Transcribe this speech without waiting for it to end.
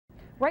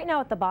Right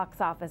now at the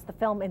box office, the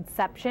film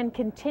Inception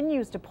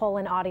continues to pull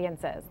in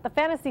audiences. The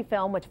fantasy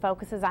film, which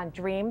focuses on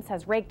dreams,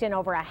 has raked in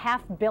over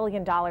 $500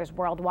 million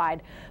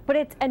worldwide. But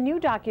it's a new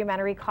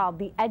documentary called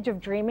The Edge of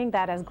Dreaming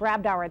that has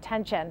grabbed our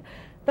attention.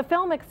 The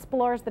film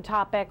explores the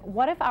topic,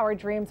 what if our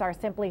dreams are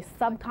simply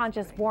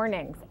subconscious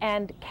warnings,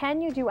 and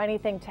can you do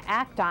anything to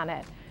act on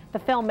it? The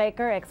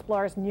filmmaker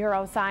explores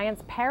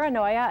neuroscience,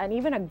 paranoia, and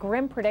even a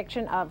grim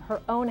prediction of her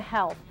own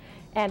health.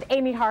 And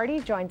Amy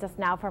Hardie joins us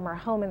now from her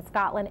home in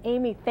Scotland.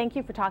 Amy, thank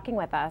you for talking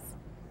with us.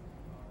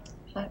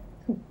 I'm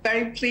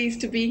very pleased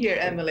to be here,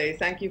 Emily.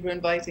 Thank you for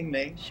inviting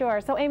me. Sure.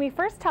 So, Amy,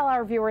 first tell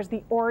our viewers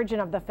the origin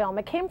of the film.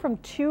 It came from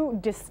two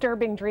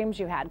disturbing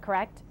dreams you had,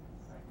 correct?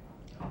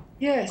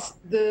 Yes.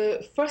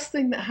 The first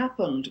thing that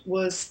happened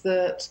was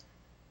that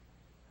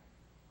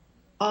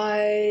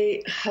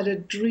I had a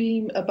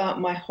dream about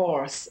my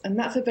horse, and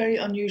that's a very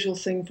unusual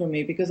thing for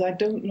me because I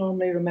don't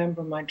normally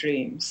remember my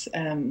dreams.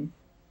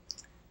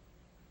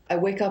 I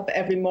wake up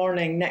every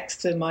morning next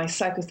to my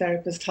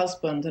psychotherapist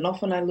husband, and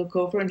often I look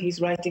over and he's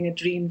writing a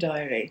dream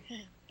diary,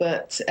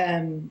 but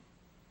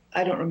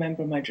I don't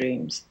remember my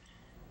dreams.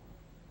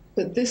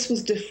 But this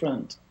was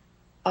different.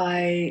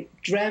 I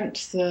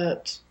dreamt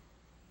that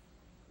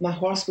my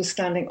horse was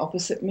standing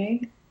opposite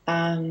me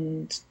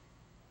and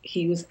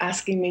he was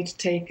asking me to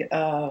take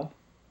a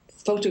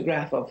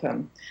photograph of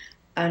him,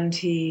 and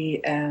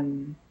he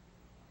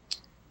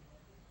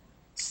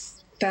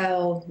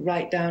fell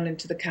right down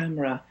into the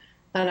camera.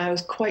 And I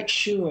was quite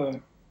sure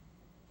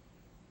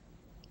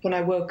when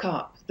I woke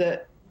up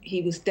that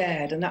he was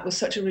dead. And that was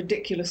such a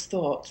ridiculous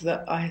thought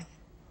that I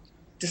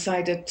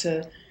decided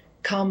to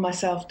calm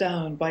myself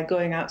down by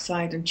going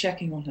outside and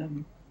checking on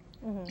him.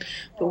 Mm-hmm.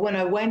 But when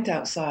I went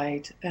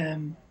outside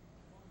in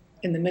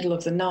the middle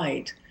of the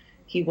night,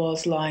 he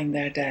was lying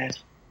there dead.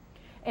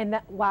 And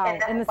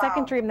and the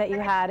second dream that you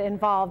had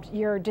involved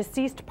your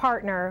deceased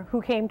partner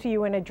who came to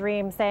you in a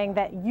dream saying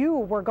that you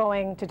were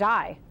going to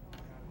die.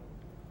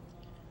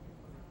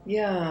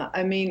 Yeah,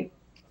 I mean,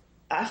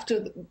 after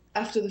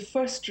the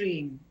first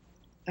dream,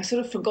 I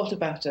sort of forgot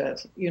about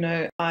it. You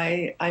know,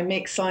 I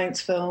make science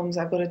films,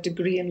 I've got a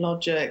degree in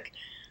logic,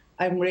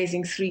 I'm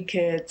raising 3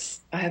 kids,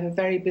 I have a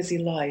very busy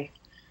life.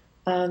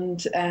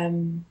 And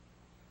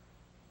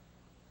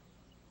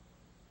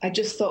I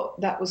just thought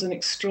that was an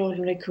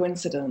extraordinary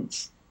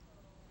coincidence.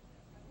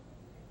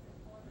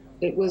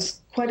 It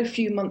was quite a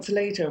few months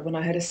later when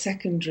I had a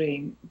second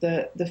dream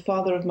that the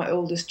father of my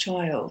oldest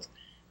child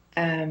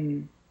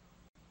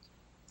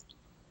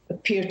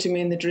appeared to me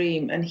in the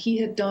dream, and he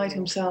had died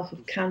himself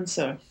of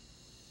cancer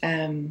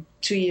 2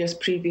 years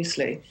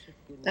previously.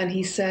 And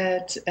he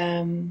said,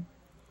 I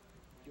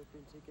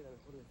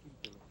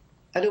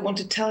don't want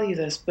to tell you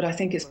this, but I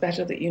think it's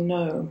better that you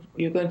know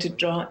you're going to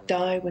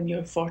die when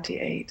you're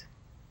 48.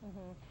 Mm-hmm.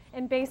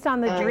 And based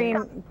on the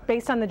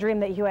dream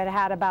that you had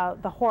had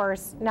about the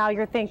horse, now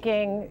you're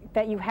thinking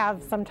that you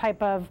have some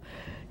type of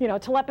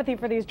telepathy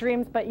for these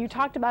dreams, but you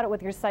talked about it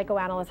with your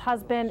psychoanalyst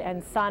husband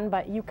and son,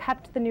 but you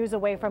kept the news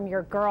away from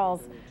your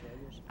girls.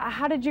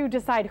 How did you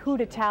decide who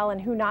to tell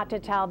and who not to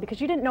tell? Because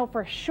you didn't know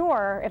for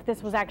sure if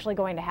this was actually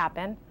going to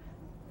happen.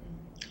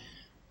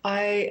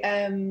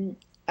 I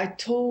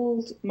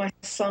told my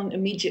son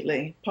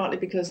immediately, partly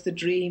because the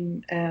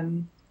dream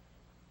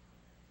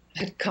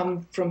had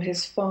come from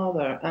his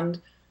father.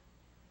 And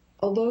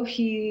although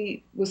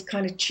he was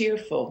kind of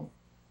cheerful,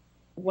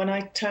 when I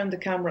turned the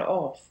camera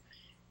off,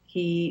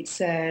 he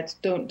said,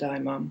 "Don't die,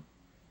 Mum.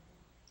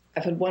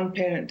 I've had one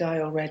parent die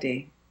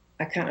already.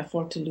 I can't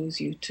afford to lose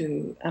you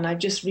too." And I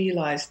just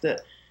realized that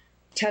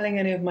telling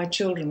any of my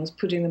children was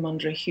putting them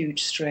under a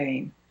huge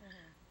strain.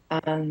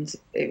 Mm-hmm. And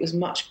it was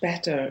much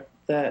better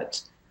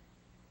that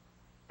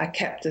I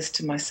kept this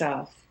to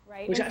myself,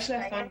 right, which actually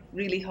I found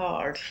really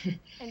hard.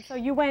 And so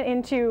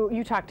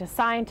you talked to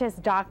scientists,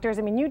 doctors.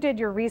 I mean, you did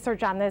your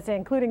research on this,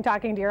 including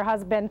talking to your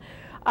husband.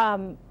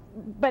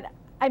 But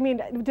I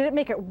mean, did it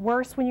make it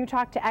worse when you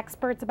talked to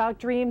experts about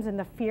dreams and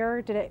the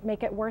fear? Did it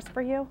make it worse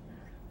for you?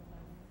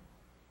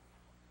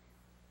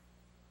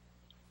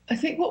 I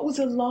think what was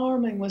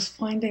alarming was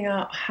finding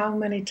out how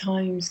many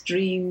times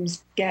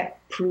dreams get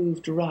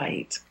proved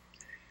right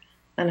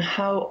and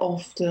how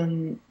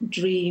often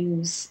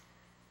dreams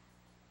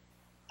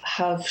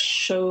have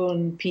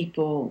shown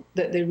people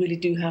that they really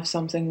do have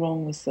something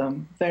wrong with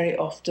them. Very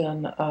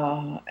often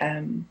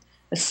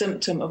a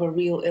symptom of a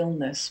real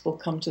illness will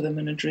come to them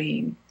in a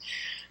dream.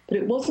 But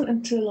it wasn't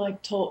until I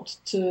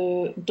talked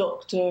to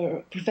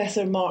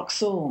Professor Mark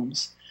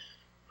Solms,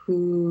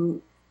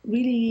 who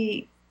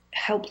really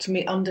helped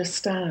me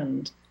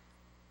understand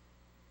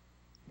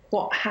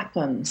what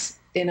happens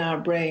in our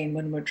brain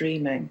when we're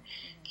dreaming.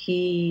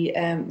 He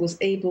was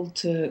able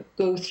to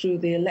go through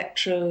the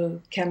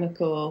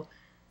electrochemical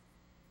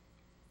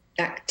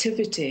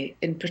activity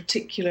in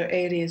particular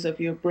areas of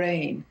your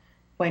brain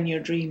when you're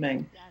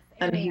dreaming.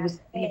 And he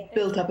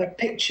built up a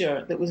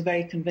picture that was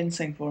very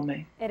convincing for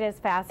me. It is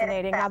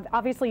fascinating.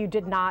 Obviously, you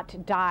did not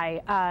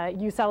die.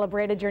 You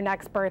celebrated your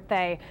next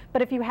birthday.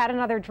 But if you had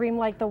another dream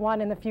like the one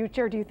in the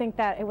future, do you think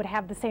that it would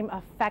have the same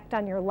effect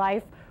on your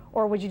life?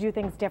 or would you do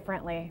things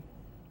differently?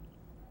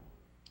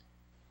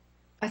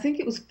 I think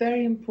it was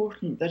very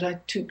important that I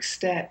took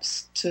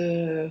steps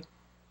to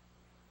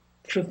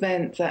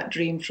prevent that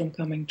dream from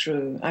coming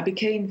true. I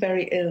became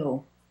very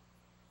ill,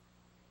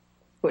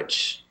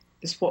 which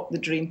is what the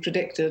dream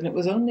predicted. And it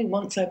was only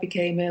once I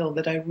became ill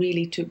that I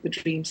really took the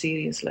dream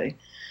seriously.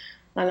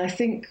 And I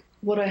think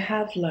what I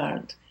have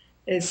learned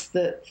is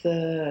that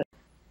the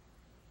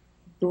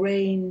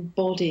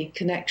brain-body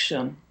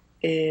connection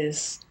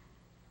is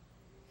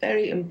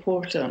very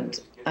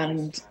important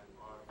and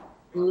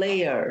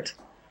layered,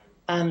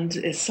 and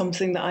it's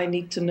something that I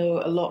need to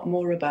know a lot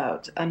more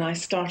about. And I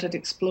started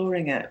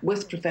exploring it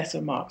with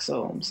Professor Mark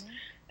Solms.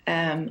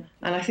 And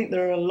I think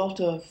there are a lot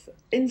of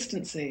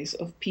instances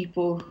of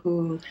people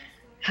who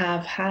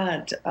have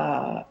had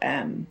a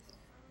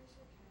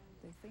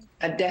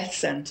death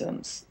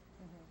sentence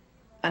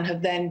and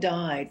have then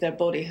died. Their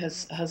body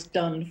has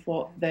done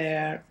what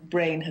their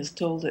brain has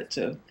told it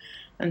to.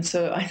 And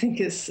so I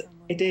think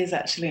it is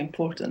actually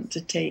important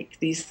to take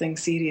these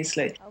things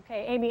seriously.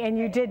 Okay, Amy, and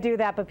you did do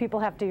that, but people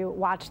have to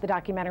watch the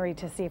documentary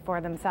to see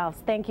for themselves.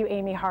 Thank you,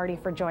 Amy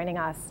Hardie, for joining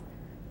us.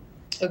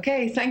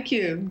 Okay, thank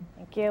you.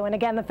 Thank you. And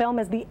again, the film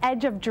is The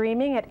Edge of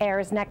Dreaming. It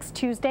airs next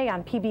Tuesday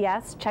on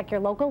PBS. Check your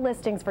local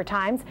listings for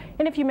times.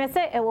 And if you miss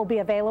it, it will be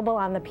available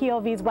on the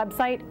POV's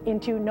website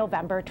into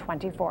November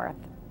 24th.